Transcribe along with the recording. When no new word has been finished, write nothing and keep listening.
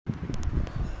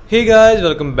Hey guys,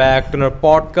 welcome back to our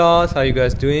podcast. How you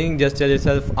guys doing? Just tell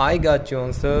yourself I got you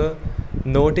answer.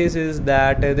 Notice is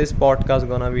that this podcast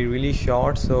gonna be really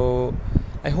short, so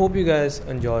I hope you guys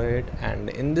enjoy it. And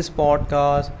in this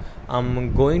podcast,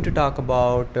 I'm going to talk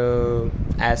about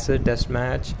Acid Test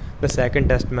match. The second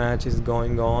Test match is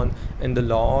going on in the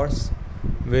Lords,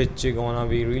 which gonna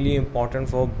be really important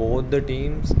for both the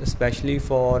teams, especially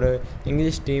for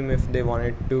English team if they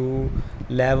wanted to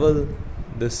level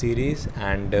the series.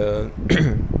 And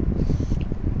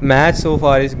match so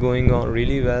far is going on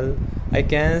really well. I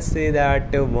can say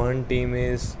that one team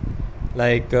is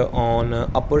on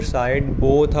upper side,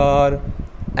 both are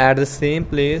at the same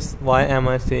place. Why am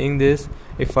I saying this?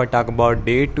 If I talk about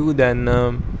day 2, then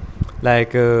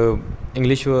like uh,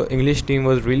 English team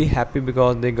was really happy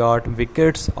because they got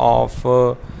wickets of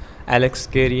Alex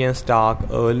Carey and Stark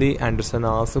early. Anderson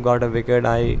also got a wicket.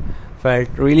 I felt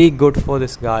really good for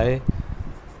this guy.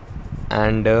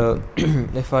 And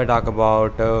if I talk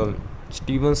about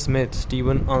Stephen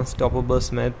Unstoppable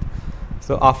Smith,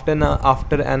 so after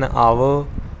an hour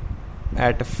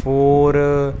at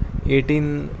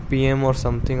 4:18 p.m. or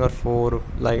something, or 4,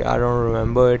 like I don't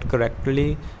remember it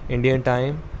correctly, Indian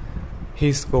time,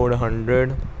 he scored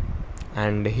 100,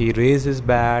 and he raised his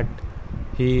bat.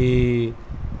 He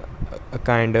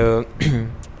kind of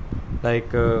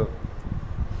like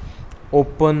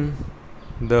open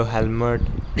the helmet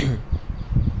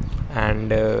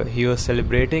and he was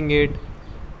celebrating it.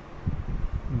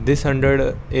 This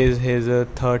 100 is his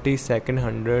 32nd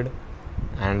 100,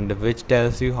 and which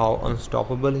tells you how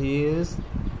unstoppable he is.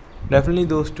 Definitely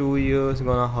those 2 years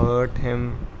gonna hurt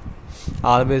him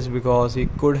always, because he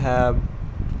could have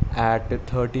at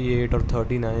 38 or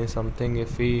 39 something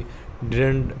if he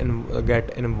didn't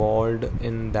get involved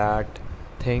in that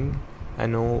thing. I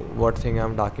know what thing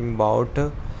I'm talking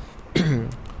about.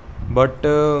 But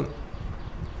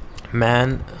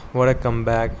man, what a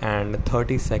comeback, and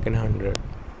 32nd 100.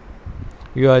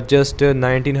 You are just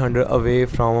 1900 away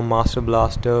from a Master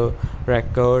Blaster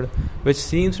record, which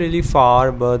seems really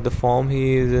far, but the form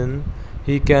he is in,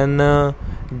 he can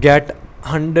get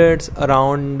hundreds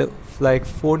around like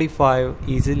 45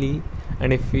 easily.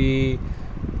 And if he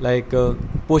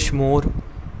push more,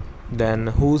 then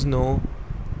who's know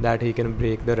that he can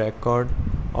break the record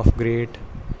of greatest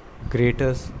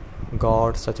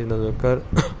God Sachin Tendulkar.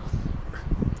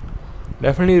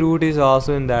 Definitely Root is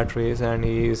also in that race, and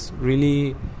he is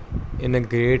really in a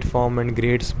great form and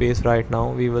great space right now.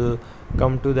 We will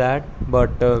come to that. But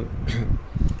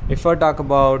if I talk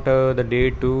about the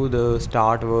day 2, the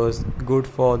start was good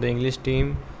for the English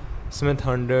team. Smith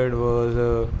 100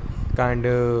 was kind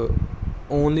of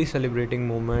only celebrating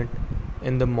moment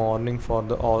in the morning for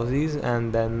the Aussies,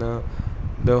 and then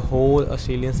the whole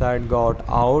Australian side got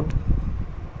out.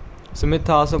 Smith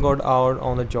also got out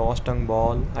on the Josh Tongue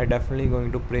ball. I definitely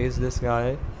going to praise this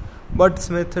guy. But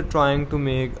Smith trying to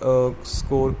make a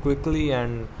score quickly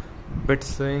and bit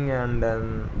swing, and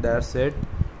then that's it.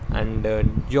 And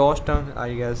Josh Tongue,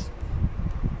 I guess,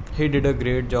 he did a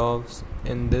great job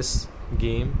in this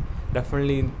game.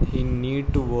 Definitely he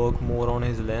need to work more on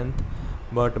his length,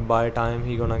 but by time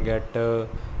he gonna get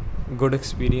good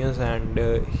experience, and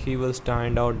he will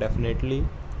stand out definitely.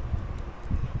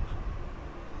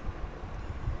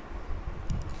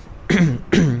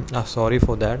 Sorry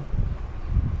for that.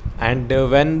 And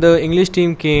when the English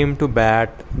team came to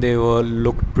bat, they were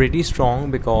looked pretty strong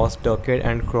because Duckett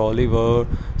and Crawley were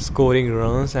scoring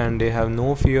runs, and they have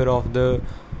no fear of the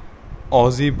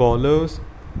Aussie bowlers.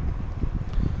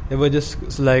 They were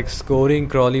just like scoring.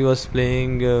 Crawley was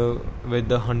playing with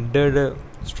the 100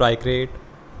 strike rate.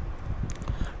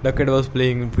 Duckett was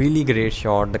playing really great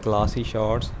shot, the classy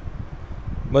shots.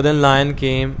 But then Lyon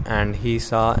came, and he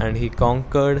saw and he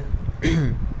conquered.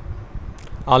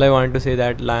 All I wanted to say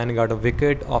that Lyon got a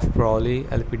wicket of Crawley,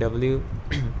 LPW.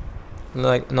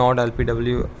 Like not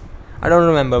LPW, I don't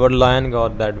remember, but Lyon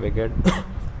got that wicket.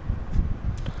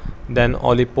 Then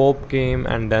Ollie Pope came,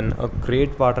 and then a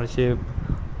great partnership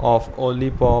of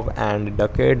Ollie Pope and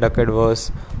Duckett. Duckett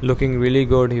was looking really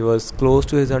good. He was close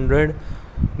to his 100.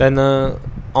 Then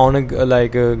on a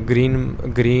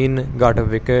Green got a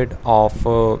wicket of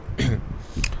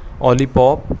Ollie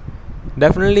Pope.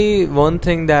 Definitely one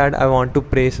thing that I want to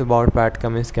praise about Pat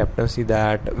Cummins' captaincy,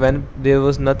 that when there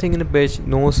was nothing in the pitch,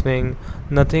 no swing,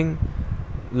 nothing,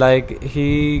 like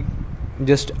he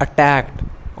just attacked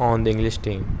on the English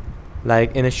team,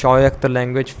 like in a Shoaib Akhtar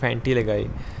language, Fenty lagai,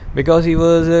 because he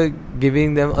was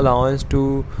giving them allowance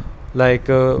to like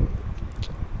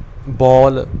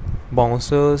ball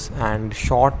bouncers and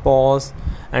short balls,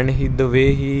 and the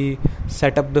way he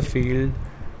set up the field,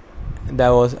 that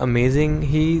was amazing.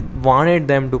 He wanted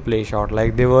them to play short.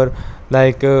 Like they were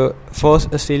like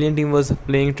first Australian team was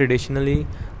playing traditionally.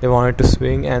 They wanted to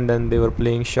swing and then they were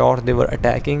playing short. They were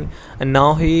attacking, and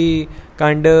now he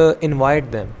kind of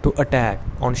invite them to attack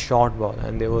on short ball.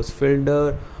 And there was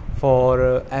fielder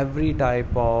for every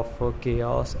type of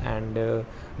chaos, and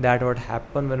that what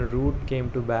happened when Root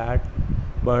came to bat,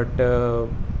 but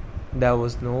there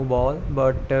was no ball.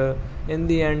 But in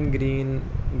the end, Green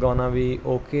gonna be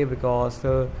okay because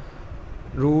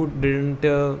Root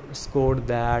didn't score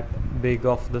that big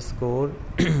of the score.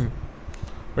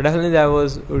 But definitely that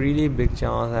was a really big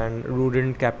chance, and Root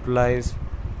didn't capitalize.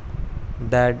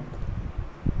 That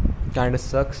kind of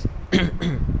sucks.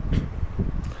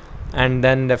 And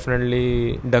then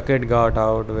definitely Duckett got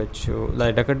out, which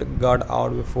like Duckett got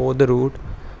out before the Root,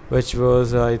 which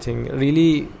was I think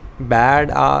really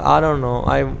bad. I don't know.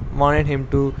 I wanted him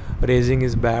to raising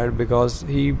his bat because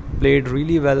he played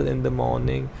really well in the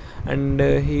morning, and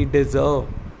he deserved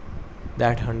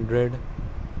that 100.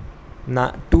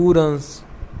 2 runs.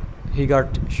 He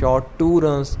got shot 2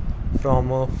 runs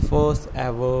from a first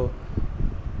ever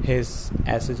his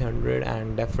SH100,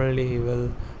 and definitely he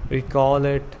will recall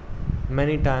it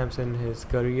many times in his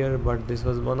career. But this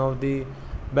was one of the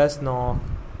best knock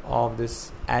of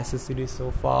this Ashes series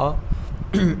so far.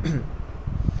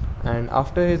 And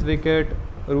after his wicket,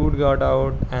 Root got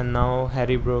out, and now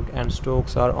Harry Brook and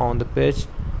Stokes are on the pitch.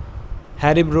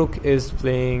 Harry Brook is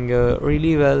playing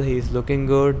really well. He's looking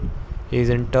good. He's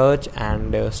in touch,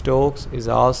 and Stokes is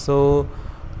also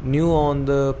new on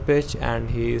the pitch, and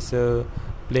he's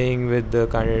playing with the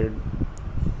kind of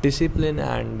discipline,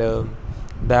 and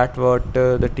that what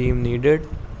the team needed.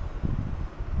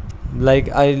 Like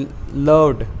I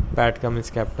loved Pat Cummins'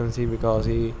 captaincy because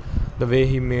the way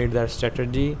he made that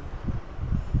strategy.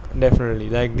 Definitely,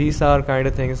 like these are kind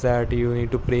of things that you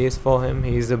need to praise for him.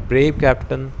 He's a brave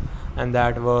captain, and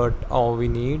that what all we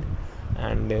need.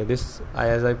 And this,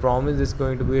 as I promised, is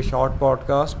going to be a short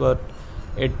podcast, but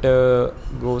it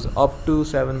goes up to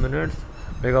 7 minutes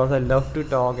because I love to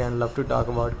talk and love to talk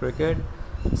about cricket.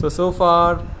 So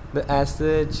far the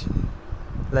Ashes,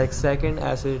 like second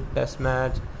Ashes test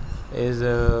match, is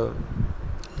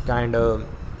kind of,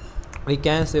 we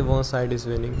can say one side is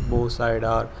winning. Both sides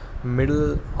are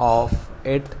middle of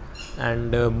it,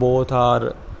 and both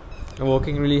are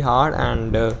working really hard,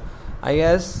 and I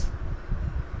guess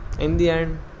in the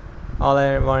end all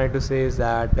I wanted to say is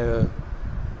that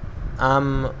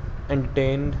I'm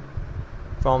entertained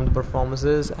from the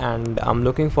performances, and I'm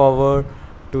looking forward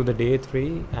to the day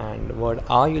 3. And what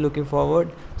are you looking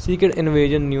forward? Secret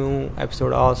Invasion new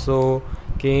episode also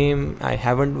came. I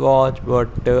haven't watched,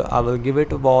 but I will give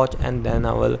it a watch, and then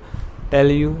I will tell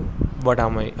you what are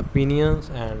my opinions.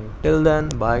 And till then,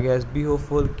 bye guys, be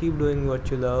hopeful, keep doing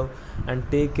what you love, and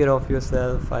take care of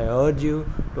yourself. I urge you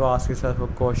to ask yourself a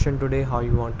question today: how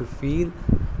you want to feel,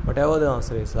 whatever the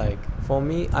answer is. Like for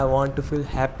me, I want to feel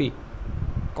happy,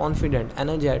 confident,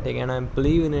 energetic, and I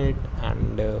believe in it.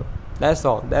 And that's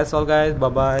all guys. Bye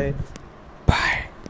bye.